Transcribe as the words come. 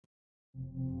Hello,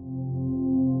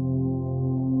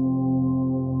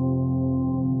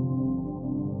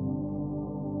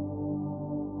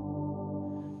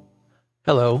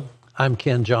 I'm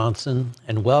Ken Johnson,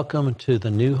 and welcome to the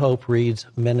New Hope Reads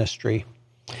ministry.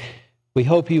 We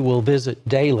hope you will visit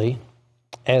daily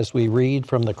as we read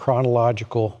from the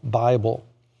Chronological Bible.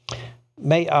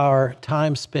 May our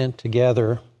time spent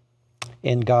together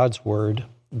in God's Word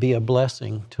be a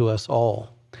blessing to us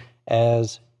all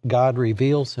as God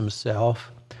reveals Himself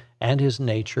and His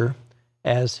nature,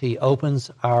 as He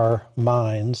opens our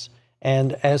minds,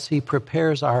 and as He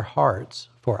prepares our hearts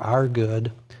for our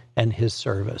good and His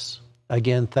service.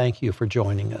 Again, thank you for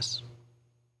joining us.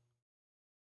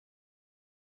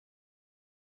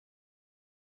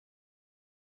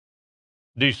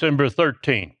 December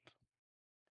 13th,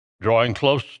 Drawing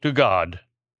Close to God,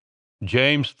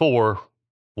 James 4,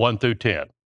 1 through 10.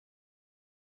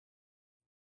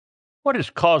 What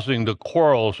is causing the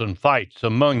quarrels and fights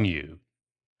among you?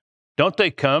 Don't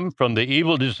they come from the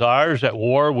evil desires at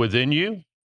war within you?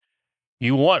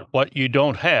 You want what you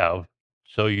don't have,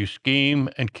 so you scheme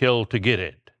and kill to get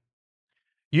it.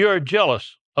 You are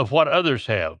jealous of what others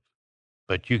have,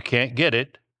 but you can't get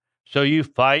it, so you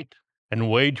fight and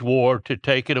wage war to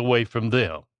take it away from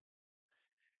them.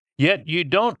 Yet you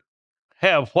don't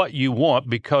have what you want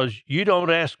because you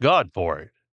don't ask God for it.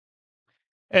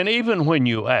 And even when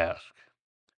you ask,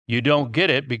 you don't get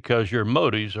it because your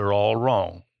motives are all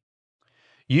wrong.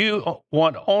 You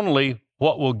want only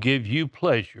what will give you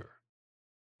pleasure.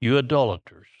 You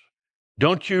idolaters,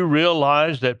 don't you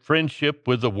realize that friendship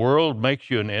with the world makes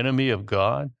you an enemy of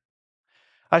God?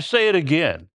 I say it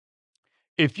again.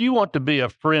 If you want to be a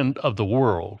friend of the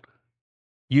world,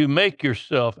 you make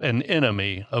yourself an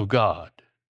enemy of God.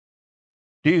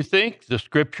 Do you think the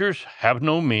scriptures have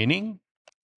no meaning?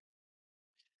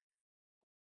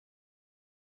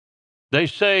 They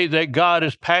say that God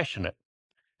is passionate,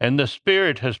 and the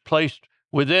Spirit has placed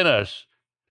within us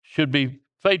should be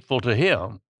faithful to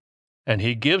Him, and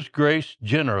He gives grace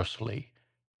generously.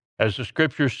 As the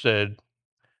scripture said,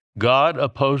 God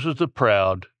opposes the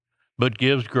proud, but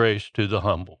gives grace to the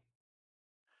humble.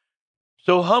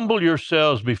 So humble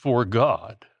yourselves before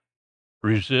God.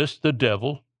 Resist the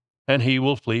devil, and he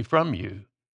will flee from you.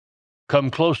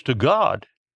 Come close to God,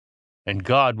 and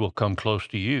God will come close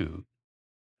to you.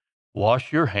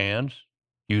 Wash your hands,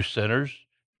 you sinners.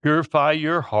 Purify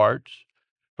your hearts,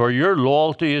 for your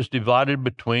loyalty is divided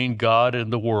between God and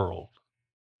the world.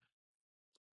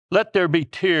 Let there be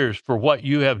tears for what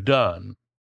you have done.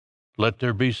 Let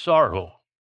there be sorrow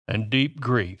and deep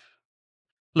grief.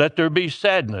 Let there be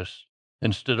sadness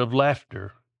instead of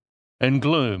laughter, and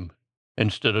gloom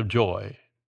instead of joy.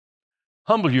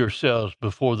 Humble yourselves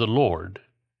before the Lord,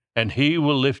 and He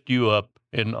will lift you up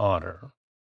in honor.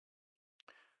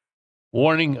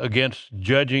 Warning against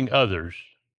judging others.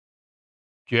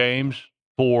 James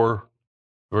 4,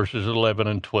 verses 11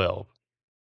 and 12.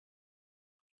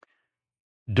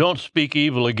 Don't speak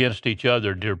evil against each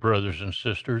other, dear brothers and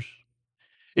sisters.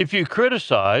 If you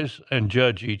criticize and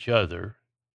judge each other,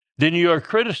 then you are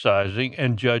criticizing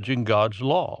and judging God's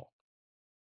law.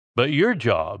 But your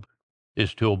job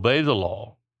is to obey the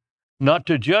law, not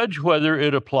to judge whether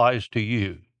it applies to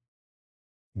you.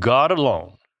 God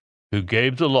alone, who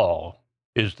gave the law,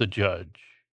 is the judge.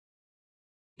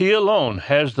 He alone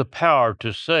has the power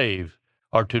to save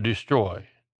or to destroy.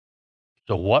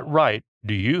 So what right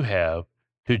do you have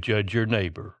to judge your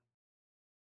neighbor?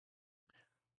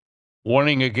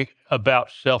 Warning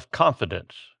about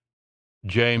self-confidence.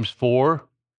 James 4,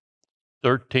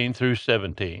 13 through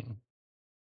 17.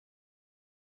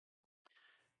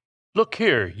 Look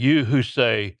here, you who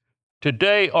say,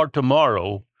 today or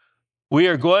tomorrow, we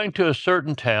are going to a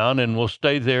certain town and will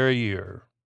stay there a year.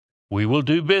 We will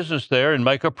do business there and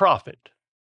make a profit.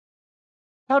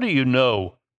 How do you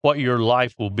know what your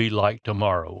life will be like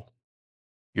tomorrow?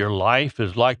 Your life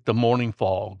is like the morning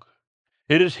fog.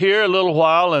 It is here a little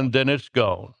while and then it's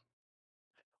gone.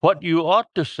 What you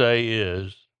ought to say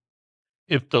is,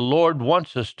 if the Lord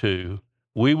wants us to,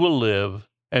 we will live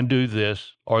and do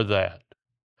this or that.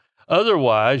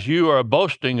 Otherwise, you are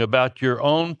boasting about your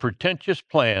own pretentious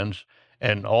plans,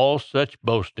 and all such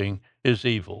boasting is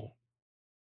evil.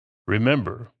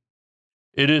 Remember,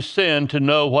 it is sin to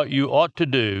know what you ought to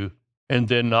do and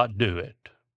then not do it.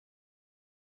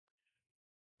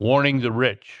 Warning the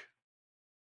rich.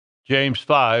 James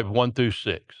 5, 1 through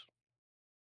 6.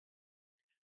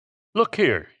 Look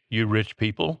here, you rich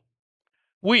people.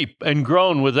 Weep and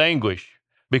groan with anguish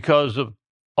because of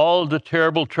all the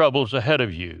terrible troubles ahead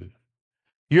of you.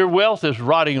 Your wealth is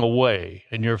rotting away,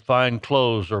 and your fine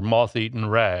clothes are moth-eaten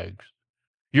rags.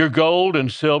 Your gold and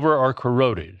silver are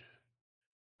corroded.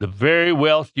 The very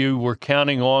wealth you were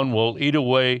counting on will eat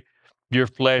away your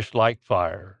flesh like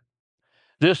fire.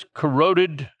 This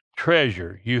corroded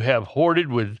treasure you have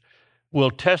hoarded will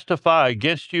testify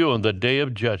against you on the day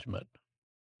of judgment.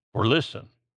 Or listen,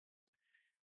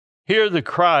 hear the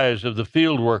cries of the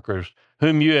field workers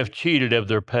whom you have cheated of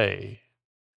their pay.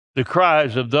 The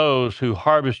cries of those who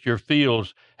harvest your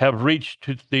fields have reached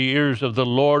to the ears of the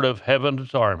Lord of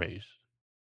heaven's armies.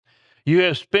 You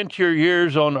have spent your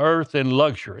years on earth in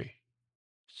luxury,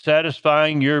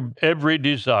 satisfying your every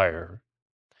desire.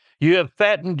 You have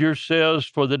fattened yourselves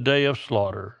for the day of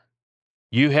slaughter.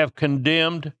 You have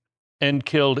condemned and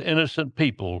killed innocent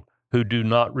people who do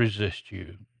not resist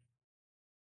you.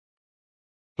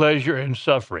 Pleasure and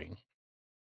suffering.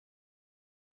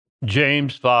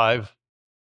 James 5,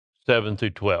 7 through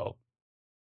 12.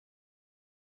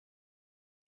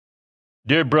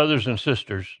 Dear brothers and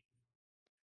sisters,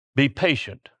 be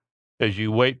patient as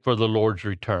you wait for the Lord's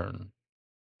return.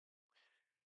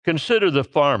 Consider the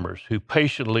farmers who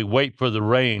patiently wait for the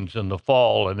rains in the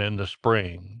fall and in the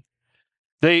spring.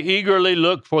 They eagerly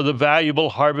look for the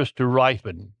valuable harvest to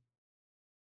ripen.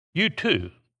 You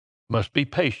too must be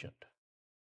patient.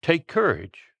 Take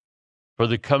courage, for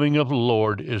the coming of the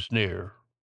Lord is near.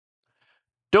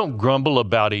 Don't grumble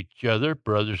about each other,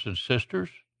 brothers and sisters,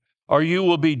 or you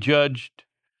will be judged.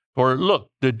 For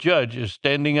look, the judge is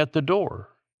standing at the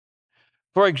door.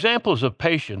 For examples of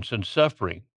patience and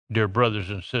suffering, dear brothers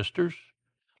and sisters,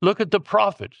 look at the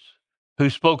prophets who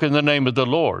spoke in the name of the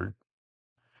Lord.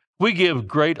 We give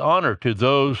great honor to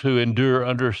those who endure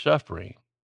under suffering.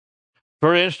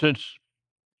 For instance,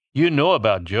 you know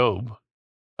about Job,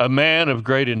 a man of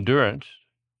great endurance.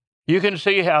 You can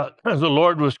see how the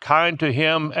Lord was kind to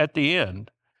him at the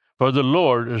end, for the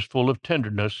Lord is full of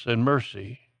tenderness and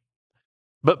mercy.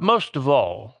 But most of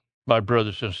all, my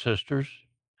brothers and sisters,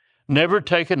 never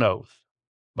take an oath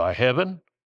by heaven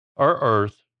or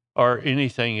earth or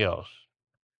anything else.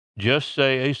 Just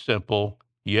say a simple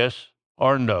yes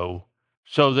or no,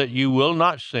 so that you will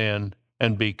not sin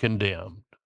and be condemned.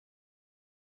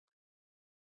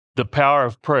 The power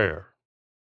of prayer.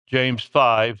 James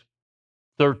 5,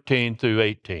 13 through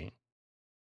 18.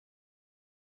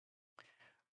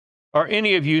 Are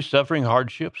any of you suffering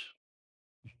hardships?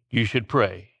 You should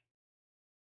pray.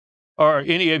 Are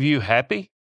any of you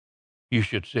happy? You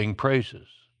should sing praises.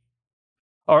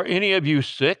 Are any of you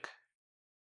sick?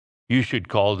 You should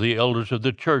call the elders of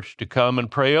the church to come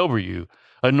and pray over you,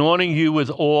 anointing you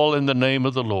with oil in the name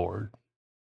of the Lord.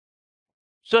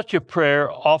 Such a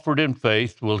prayer offered in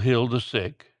faith will heal the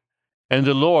sick, and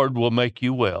the Lord will make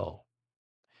you well.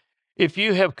 If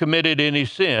you have committed any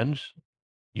sins,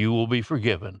 you will be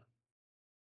forgiven.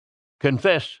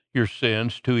 Confess your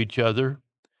sins to each other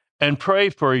and pray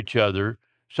for each other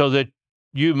so that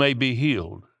you may be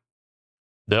healed.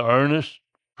 The earnest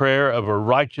prayer of a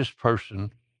righteous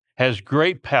person has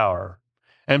great power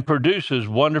and produces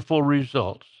wonderful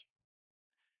results.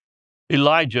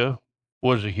 Elijah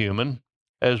was a human,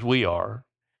 as we are,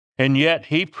 and yet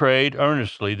he prayed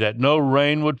earnestly that no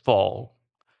rain would fall,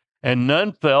 and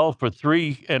none fell for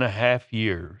 3.5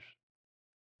 years.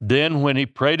 Then when he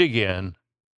prayed again,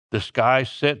 the sky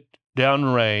sent down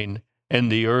rain, and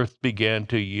the earth began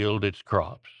to yield its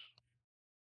crops.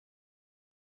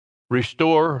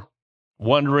 Restore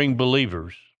wandering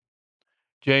believers.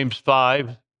 James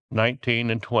 5, 19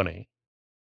 and 20.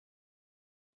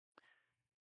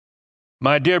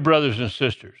 My dear brothers and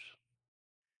sisters,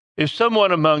 if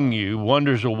someone among you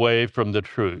wanders away from the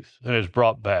truth and is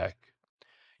brought back,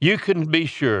 you can be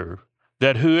sure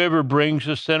that whoever brings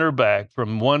the sinner back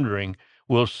from wandering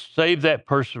will save that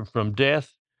person from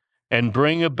death and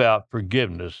bring about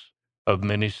forgiveness of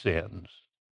many sins.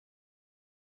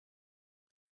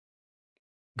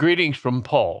 Greetings from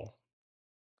Paul.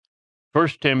 1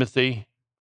 Timothy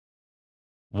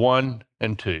 1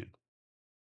 and 2.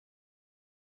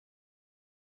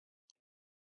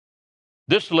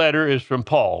 This letter is from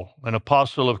Paul, an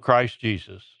apostle of Christ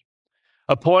Jesus,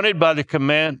 appointed by the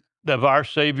command of our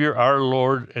Savior, our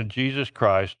Lord, and Jesus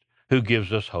Christ, who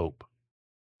gives us hope.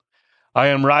 I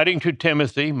am writing to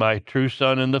Timothy, my true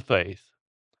son in the faith.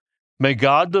 May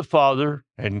God the Father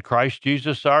and Christ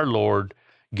Jesus our Lord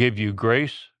give you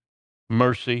grace,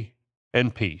 mercy,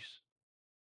 and peace.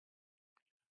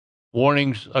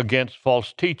 Warnings against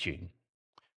false teaching.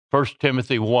 1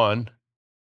 Timothy 1,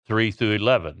 3 through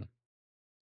 11.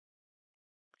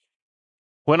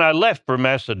 When I left for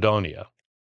Macedonia,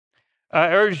 I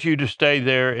urged you to stay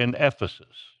there in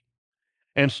Ephesus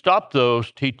and stop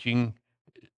those teaching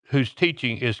whose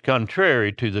teaching is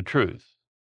contrary to the truth.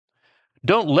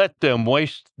 Don't let them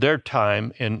waste their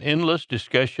time in endless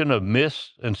discussion of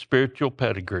myths and spiritual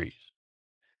pedigrees.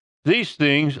 These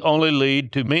things only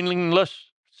lead to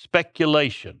meaningless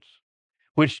speculations,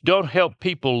 which don't help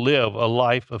people live a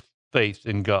life of faith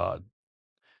in God.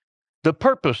 The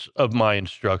purpose of my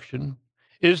instruction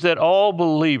is that all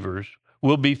believers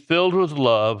will be filled with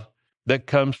love that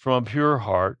comes from a pure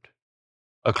heart,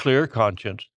 a clear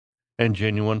conscience, and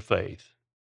genuine faith.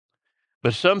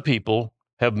 But some people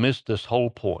have missed this whole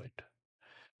point.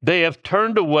 They have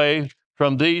turned away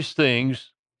from these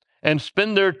things and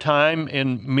spend their time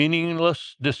in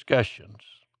meaningless discussions.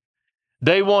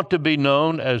 They want to be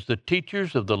known as the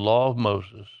teachers of the law of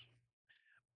Moses,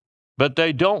 but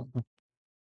they don't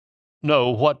know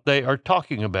what they are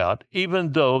talking about,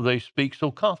 even though they speak so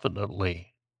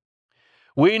confidently.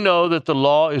 We know that the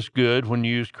law is good when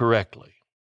used correctly,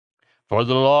 for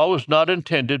the law was not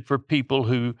intended for people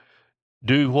who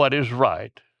do what is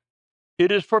right.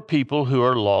 It is for people who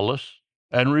are lawless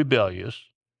and rebellious,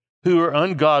 who are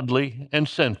ungodly and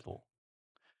sinful,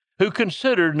 who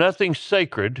consider nothing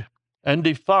sacred and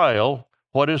defile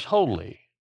what is holy,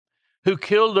 who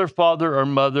kill their father or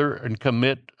mother and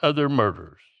commit other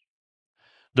murders.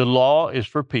 The law is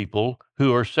for people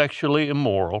who are sexually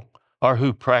immoral or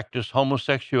who practice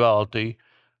homosexuality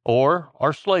or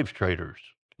are slave traders,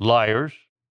 liars,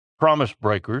 promise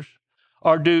breakers,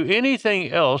 or do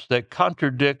anything else that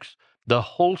contradicts the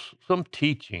wholesome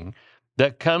teaching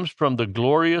that comes from the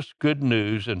glorious good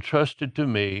news entrusted to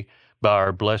me by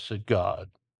our blessed God.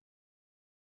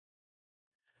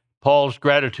 Paul's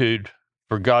gratitude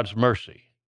for God's mercy.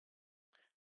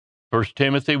 1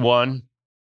 Timothy 1,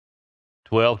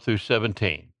 12 through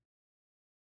 17.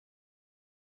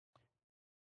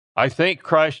 I thank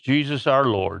Christ Jesus our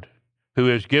Lord, who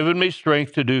has given me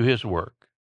strength to do his work.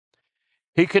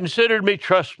 He considered me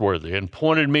trustworthy and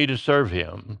appointed me to serve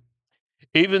him,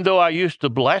 even though I used to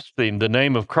blaspheme the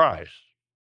name of Christ.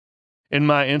 In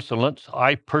my insolence,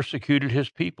 I persecuted his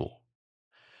people.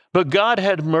 But God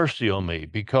had mercy on me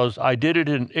because I did it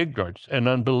in ignorance and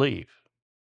unbelief.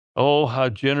 Oh, how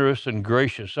generous and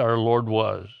gracious our Lord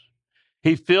was.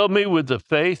 He filled me with the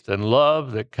faith and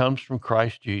love that comes from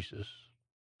Christ Jesus.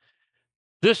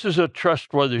 This is a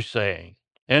trustworthy saying,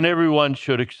 and everyone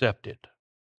should accept it.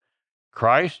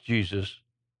 Christ Jesus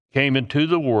came into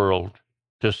the world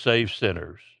to save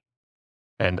sinners,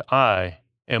 and I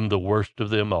am the worst of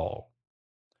them all.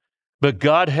 But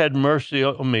God had mercy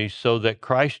on me so that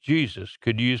Christ Jesus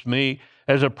could use me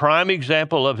as a prime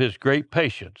example of his great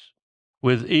patience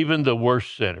with even the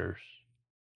worst sinners.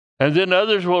 And then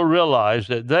others will realize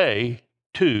that they,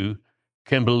 too,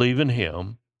 can believe in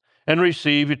him and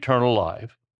receive eternal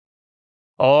life.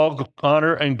 All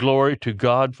honor and glory to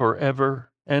God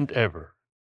forever and ever.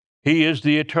 He is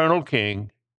the eternal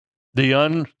King, the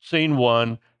unseen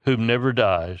one who never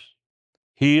dies.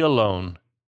 He alone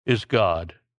is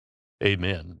God.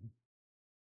 Amen.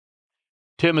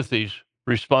 Timothy's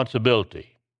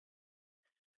responsibility.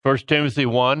 1 Timothy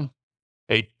 1,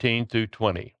 18 through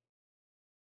 20.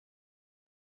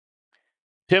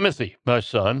 Timothy, my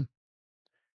son,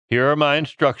 here are my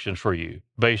instructions for you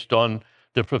based on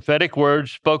the prophetic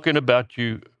words spoken about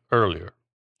you earlier.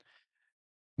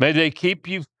 May they help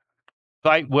you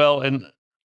fight well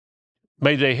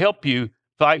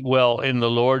in the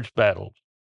Lord's battles.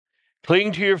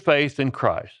 Cling to your faith in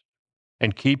Christ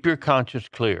and keep your conscience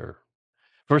clear.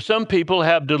 For some people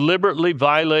have deliberately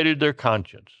violated their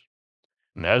conscience,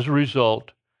 and as a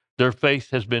result, their faith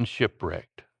has been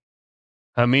shipwrecked.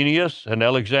 Hymenaeus and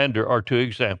Alexander are two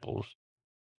examples.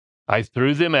 I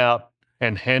threw them out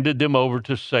and handed them over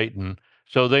to Satan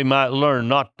so they might learn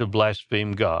not to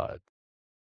blaspheme God.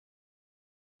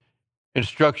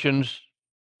 Instructions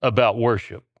about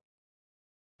worship.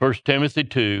 1 Timothy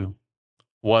 2,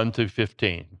 1 through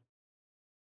 15.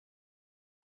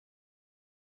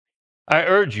 I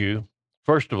urge you,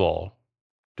 first of all,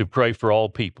 to pray for all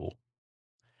people.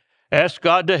 Ask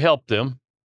God to help them,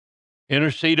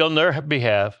 intercede on their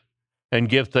behalf, and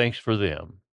give thanks for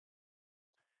them.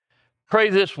 Pray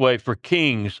this way for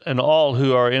kings and all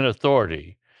who are in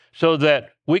authority, so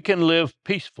that we can live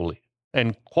peacefully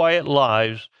and quiet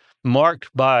lives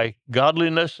marked by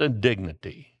godliness and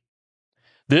dignity.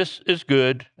 This is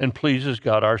good and pleases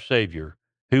God our Savior,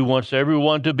 who wants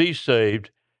everyone to be saved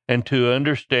and to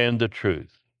understand the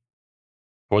truth.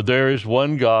 For there is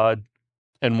one God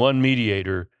and one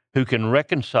mediator who can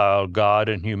reconcile God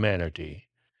and humanity,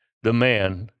 the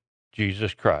man,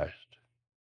 Jesus Christ.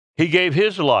 He gave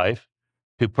his life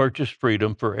to purchase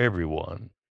freedom for everyone.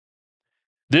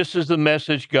 This is the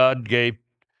message God gave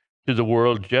to the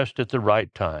world just at the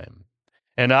right time.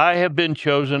 And I have been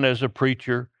chosen as a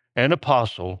preacher and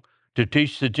apostle to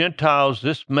teach the Gentiles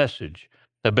this message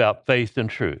about faith and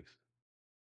truth.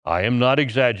 I am not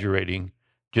exaggerating,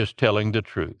 just telling the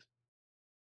truth.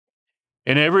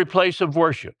 In every place of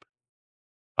worship,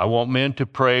 I want men to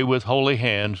pray with holy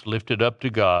hands lifted up to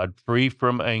God, free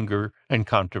from anger and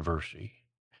controversy.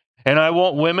 And I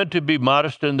want women to be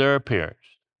modest in their appearance.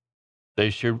 They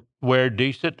should wear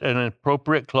decent and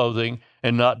appropriate clothing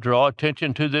and not draw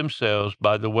attention to themselves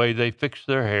by the way they fix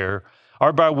their hair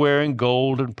or by wearing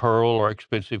gold and pearl or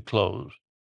expensive clothes.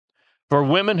 For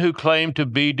women who claim to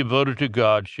be devoted to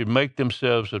God should make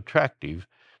themselves attractive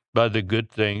by the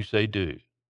good things they do.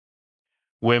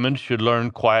 Women should learn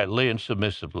quietly and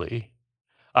submissively.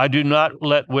 I do not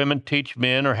let women teach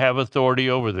men or have authority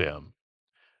over them.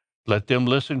 Let them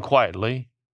listen quietly,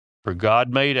 for God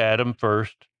made Adam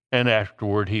first, and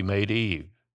afterward he made Eve.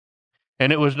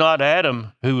 And it was not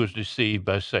Adam who was deceived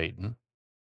by Satan.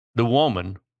 The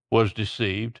woman was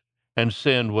deceived, and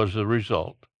sin was the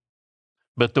result.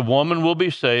 But the woman will be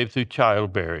saved through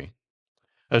childbearing,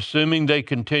 assuming they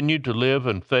continue to live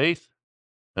in faith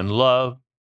and love,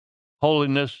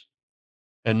 holiness,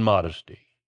 and modesty.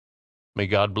 May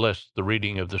God bless the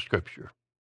reading of the Scripture.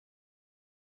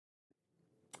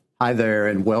 Hi there,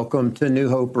 and welcome to New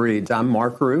Hope Reads. I'm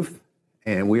Mark Ruff,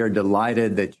 and we are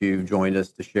delighted that you've joined us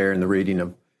to share in the reading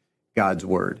of God's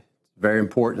Word. It's very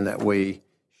important that we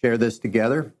share this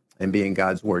together and be in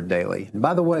God's Word daily. And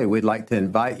by the way, we'd like to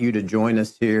invite you to join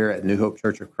us here at New Hope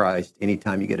Church of Christ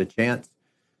anytime you get a chance.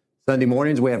 Sunday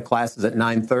mornings, we have classes at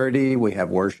 9:30. We have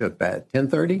worship at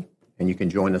 10:30, and you can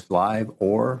join us live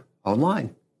or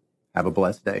online. Have a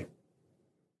blessed day.